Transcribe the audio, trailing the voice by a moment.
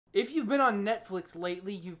If you've been on Netflix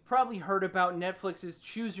lately, you've probably heard about Netflix's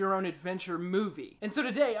Choose Your Own Adventure movie. And so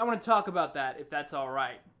today, I want to talk about that, if that's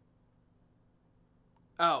alright.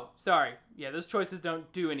 Oh, sorry. Yeah, those choices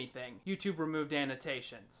don't do anything. YouTube removed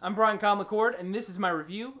annotations. I'm McCord, and this is my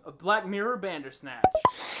review of Black Mirror Bandersnatch.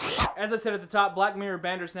 As I said at the top, Black Mirror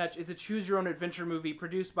Bandersnatch is a choose-your-own-adventure movie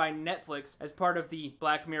produced by Netflix as part of the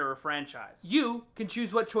Black Mirror franchise. You can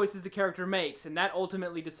choose what choices the character makes, and that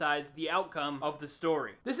ultimately decides the outcome of the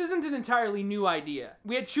story. This isn't an entirely new idea.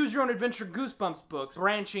 We had choose-your-own-adventure Goosebumps books,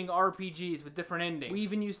 branching RPGs with different endings. We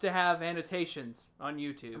even used to have annotations on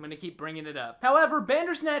YouTube. I'm gonna keep bringing it up. However,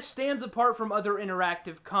 Bandersnatch stands apart from other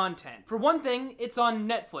interactive content. For one thing, it's on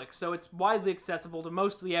Netflix, so it's widely accessible to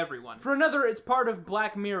mostly everyone. For another, it's part of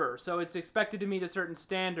Black Mirror, so it's expected to meet a certain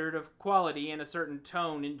standard of quality and a certain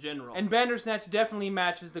tone in general. And Bandersnatch definitely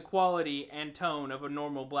matches the quality and tone of a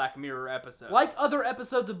normal Black Mirror episode. Like other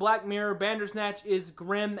episodes of Black Mirror, Bandersnatch is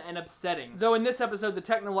grim and upsetting. Though in this episode, the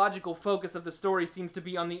technological focus of the story seems to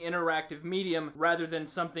be on the interactive medium rather than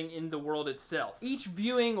something in the world itself. Each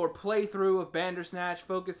viewing or playthrough of Bandersnatch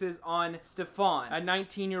focuses on Stefan, a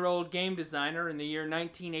 19-year-old game designer in the year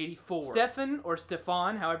 1984.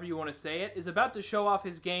 Stefan, however you want to say it, is about to show off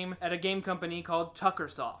his game at a game company called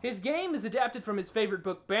Tuckersoft. His game is adapted from his favorite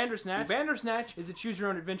book, Bandersnatch. Bandersnatch is a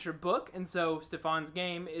choose-your-own-adventure book, and so Stefan's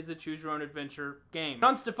game is a choose-your-own-adventure game. And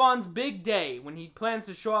on Stefan's big day, when he plans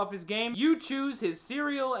to show off his game, you choose his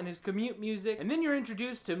cereal and his commute music, and then you're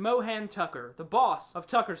introduced to Mohan Tucker, the boss of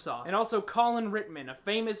Tuckersoft, and also Colin Rittman, a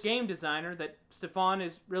famous game designer that Stefan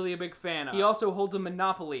is really a big fan of. He also holds a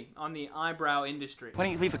monopoly on the eyebrow industry. Why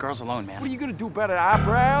don't you leave the girls alone, man? What are you gonna do about the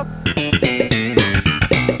eyebrows?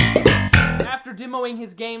 After demoing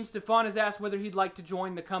his game, Stefan is asked whether he'd like to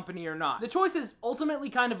join the company or not. The choice is ultimately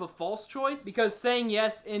kind of a false choice, because saying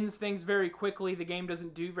yes ends things very quickly, the game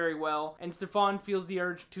doesn't do very well, and Stefan feels the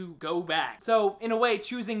urge to go back. So, in a way,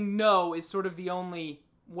 choosing no is sort of the only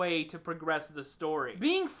way to progress the story.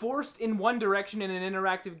 Being forced in one direction in an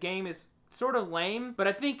interactive game is sort of lame, but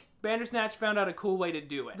I think Bandersnatch found out a cool way to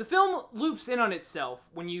do it. The film loops in on itself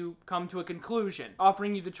when you come to a conclusion,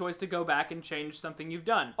 offering you the choice to go back and change something you've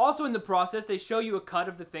done. Also in the process, they show you a cut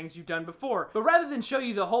of the things you've done before, but rather than show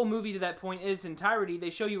you the whole movie to that point in its entirety,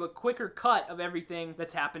 they show you a quicker cut of everything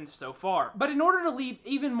that's happened so far. But in order to leave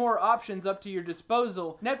even more options up to your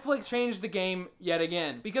disposal, Netflix changed the game yet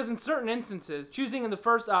again. Because in certain instances, choosing the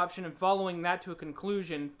first option and following that to a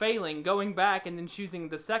conclusion, failing, going back, and then choosing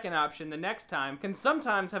the second option the next time can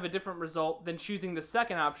sometimes have a different result than choosing the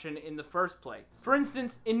second option in the first place. For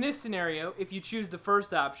instance, in this scenario, if you choose the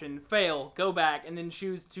first option, fail, go back, and then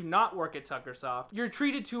choose to not work at Tuckersoft, you're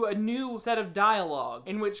treated to a new set of dialogue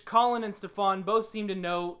in which Colin and Stefan both seem to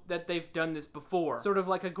know that they've done this before, sort of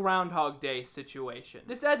like a Groundhog Day situation.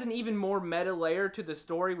 This adds an even more meta layer to the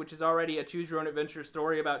story, which is already a choose-your-own-adventure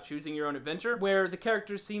story about choosing your own adventure, where the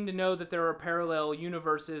characters seem to know that there are parallel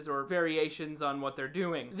universes or variations on what they're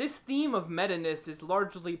doing. This theme of meta-ness is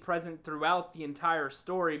largely present throughout the entire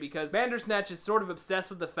story because Bandersnatch is sort of obsessed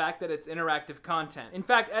with the fact that it's interactive content. In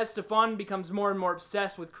fact, as Stefan becomes more and more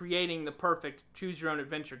obsessed with creating the perfect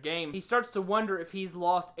choose-your-own-adventure game, he starts to wonder if he's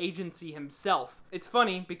lost agency himself. It's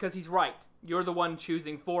funny because he's right. You're the one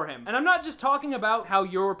choosing for him. And I'm not just talking about how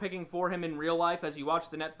you're picking for him in real life as you watch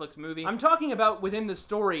the Netflix movie. I'm talking about within the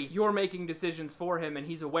story, you're making decisions for him and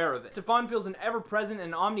he's aware of it. Stefan feels an ever-present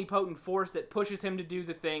and omnipotent force that pushes him to do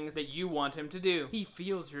the things that you want him to do. He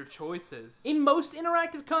feels your choices. In most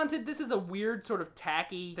interactive content, this is a weird, sort of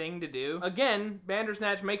tacky thing to do. Again,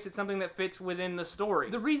 Bandersnatch makes it something that fits within the story.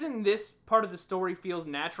 The reason this part of the story feels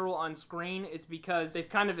natural on screen is because they've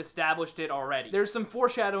kind of established it already. There's some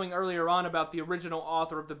foreshadowing earlier on about the original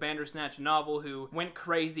author of the Bandersnatch novel who went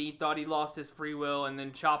crazy, thought he lost his free will, and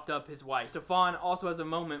then chopped up his wife. Stefan also has a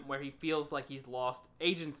moment where he feels like he's lost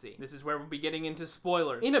agency. This is where we'll be getting into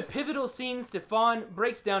spoilers. In a pivotal scene, Stefan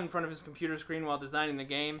breaks down in front of his computer screen while designing the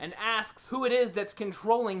game and asks who it is that's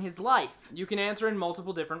controlling his life. You can answer in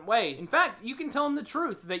multiple different ways. In fact, you can tell him the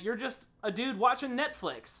truth, that you're just a dude watching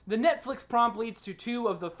Netflix. The Netflix prompt leads to 2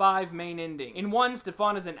 of the 5 main endings. In one,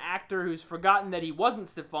 Stefan is an actor who's forgotten that he wasn't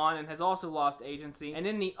Stefan and has also lost agency. And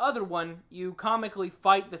in the other one, you comically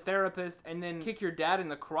fight the therapist and then kick your dad in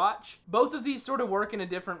the crotch. Both of these sort of work in a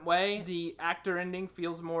different way. The actor ending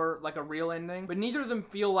feels more like a real ending, but neither of them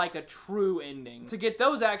feel like a true ending. To get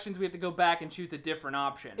those actions, we have to go back and choose a different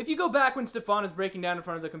option. If you go back when Stefan is breaking down in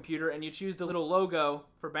front of the computer and you choose the little logo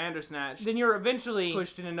for Bandersnatch, then you're eventually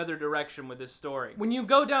pushed in another direction with this story. When you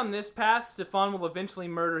go down this path, Stefan will eventually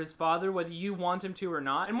murder his father, whether you want him to or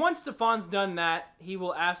not. And once Stefan's done that, he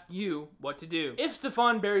will ask you what to do. If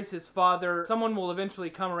Stefan buries his father, someone will eventually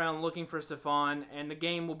come around looking for Stefan, and the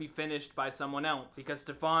game will be finished by someone else, because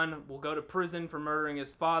Stefan will go to prison for murdering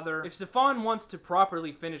his father. If Stefan wants to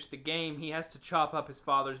properly finish the game, he has to chop up his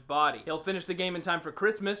father's body. He'll finish the game in time for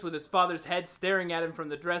Christmas with his father's head staring at him from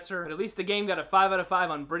the dresser, but at least the game got a 5 out of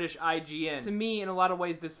 5 on British IGN. To me, in a lot of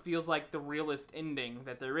ways, this feels like the realest ending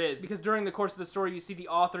that there is, because during the course of the story, you see the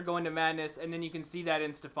author go into madness, and then you can see that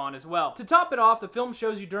in Stefan as well. To top it off, the film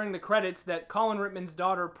shows you during the credits that Colin Rittman's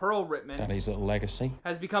daughter, Pearl Rittman, Daddy's little legacy,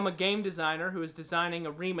 has become a game designer who is designing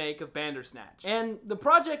a remake of Bandersnatch. And the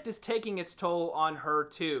project is taking its toll on her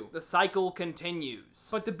too. The cycle continues.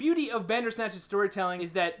 But the beauty of Bandersnatch's storytelling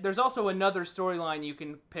is that there's also another storyline you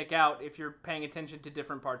can pick out if you're paying attention to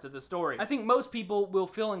different parts of the story. I think most people will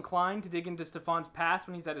feel inclined to dig into Stefan's past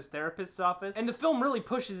when he's at his therapist's office, and the film really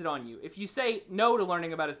pushes it on you. If you say no to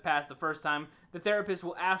learning about his past the first time, the therapist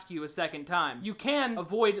will ask you a second time. You can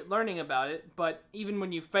avoid learning about it, but even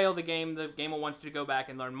when you fail the game will want you to go back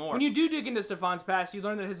and learn more. When you do dig into Stefan's past, you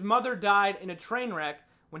learn that his mother died in a train wreck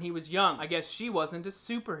when he was young. I guess she wasn't a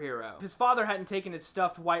superhero. If his father hadn't taken his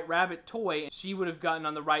stuffed white rabbit toy, she would have gotten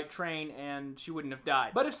on the right train and she wouldn't have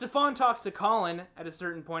died. But if Stefan talks to Colin at a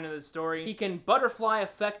certain point of the story, he can butterfly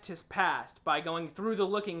affect his past by going through the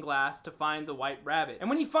looking glass to find the white rabbit. And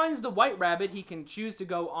when he finds the white rabbit, he can choose to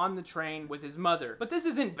go on the train with his mother. But this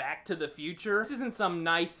isn't Back to the Future. This isn't some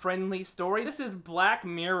nice, friendly story. This is Black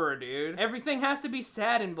Mirror, dude. Everything has to be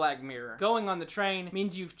sad in Black Mirror. Going on the train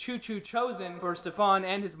means you've chosen for Stefan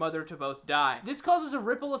and his mother to both die. This causes a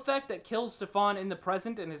ripple effect that kills Stefan in the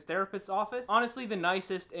present in his therapist's office. Honestly, the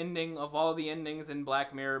nicest ending of all the endings in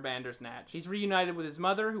Black Mirror Bandersnatch. He's reunited with his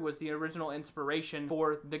mother, who was the original inspiration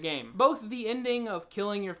for the game. Both the ending of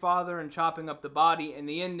killing your father and chopping up the body and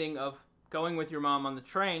the ending of going with your mom on the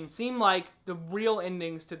train seem like the real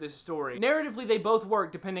endings to this story. Narratively, they both work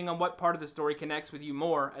depending on what part of the story connects with you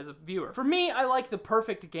more as a viewer. For me, I like the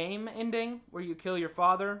perfect game ending, where you kill your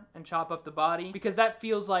father and chop up the body, because that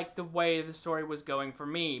feels like the way the story was going for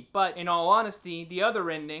me. But in all honesty, the other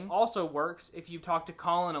ending also works if you talk to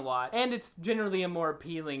Colin a lot, and it's generally a more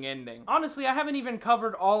appealing ending. Honestly, I haven't even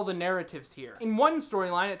covered all the narratives here. In one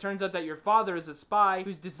storyline, it turns out that your father is a spy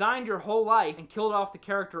who's designed your whole life and killed off the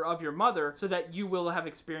character of your mother so that you will have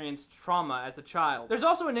experienced trauma as a child. There's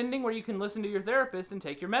also an ending where you can listen to your therapist and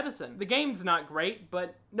take your medicine. The game's not great,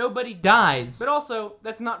 but nobody dies. But also,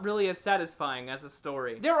 that's not really as satisfying as a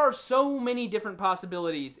story. There are so many different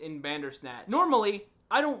possibilities in Bandersnatch. Normally,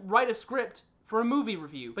 I don't write a script for a movie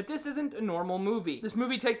review, but this isn't a normal movie. This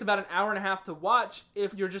movie takes about an hour and a half to watch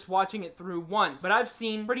if you're just watching it through once, but I've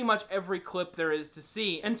seen pretty much every clip there is to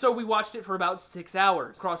see, and so we watched it for about 6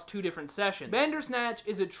 hours across 2 different sessions. Bandersnatch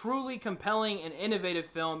is a truly compelling and innovative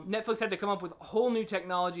film. Netflix had to come up with whole new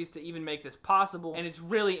technologies to even make this possible, and it's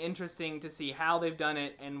really interesting to see how they've done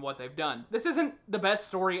it and what they've done. This isn't the best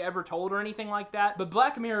story ever told or anything like that, but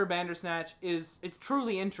Black Mirror Bandersnatch it's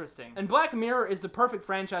truly interesting. And Black Mirror is the perfect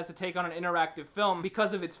franchise to take on an interactive film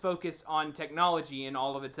because of its focus on technology in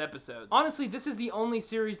all of its episodes. Honestly, this is the only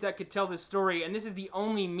series that could tell this story, and this is the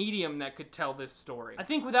only medium that could tell this story. I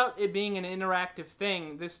think without it being an interactive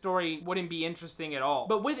thing, this story wouldn't be interesting at all.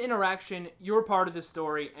 But with interaction, you're part of the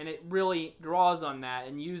story, and it really draws on that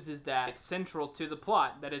and uses that. It's central to the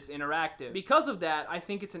plot, that it's interactive. Because of that, I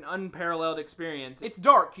think it's an unparalleled experience. It's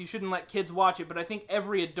dark, you shouldn't let kids watch it, but I think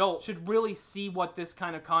every adult should really see what this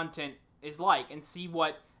kind of content is like and see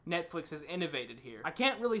what Netflix has innovated here. I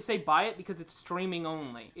can't really say buy it because it's streaming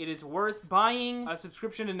only. It is worth buying a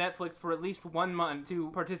subscription to Netflix for at least 1 month to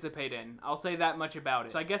participate in. I'll say that much about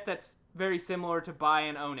it. So I guess that's very similar to buy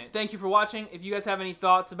and own it. Thank you for watching. If you guys have any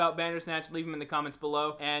thoughts about Bandersnatch, leave them in the comments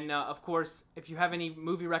below. And of course, if you have any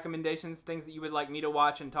movie recommendations, things that you would like me to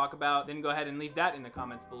watch and talk about, then go ahead and leave that in the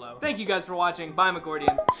comments below. Thank you guys for watching. Bye,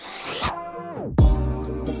 McCordians.